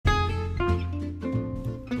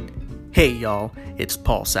Hey y'all, it's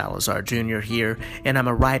Paul Salazar Jr. here, and I'm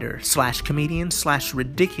a writer / comedian /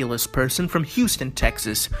 ridiculous person from Houston,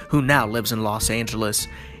 Texas, who now lives in Los Angeles,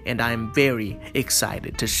 and I'm very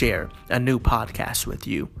excited to share a new podcast with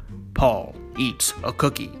you, Paul Eats a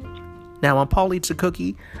Cookie. Now on Paul Eats a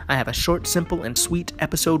Cookie, I have a short, simple, and sweet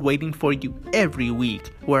episode waiting for you every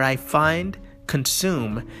week where I find,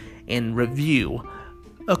 consume, and review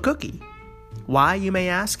a cookie. Why, you may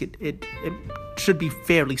ask? It should be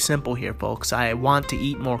fairly simple here, folks. I want to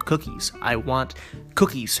eat more cookies. I want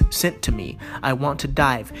cookies sent to me. I want to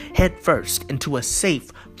dive headfirst into a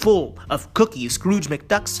safe full of cookies, Scrooge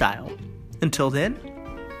McDuck style. Until then,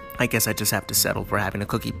 I guess I just have to settle for having a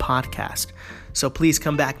cookie podcast. So please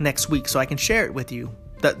come back next week so I can share it with you.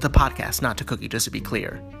 The podcast, not to cookie, just to be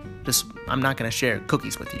clear. I'm not going to share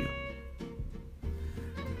cookies with you.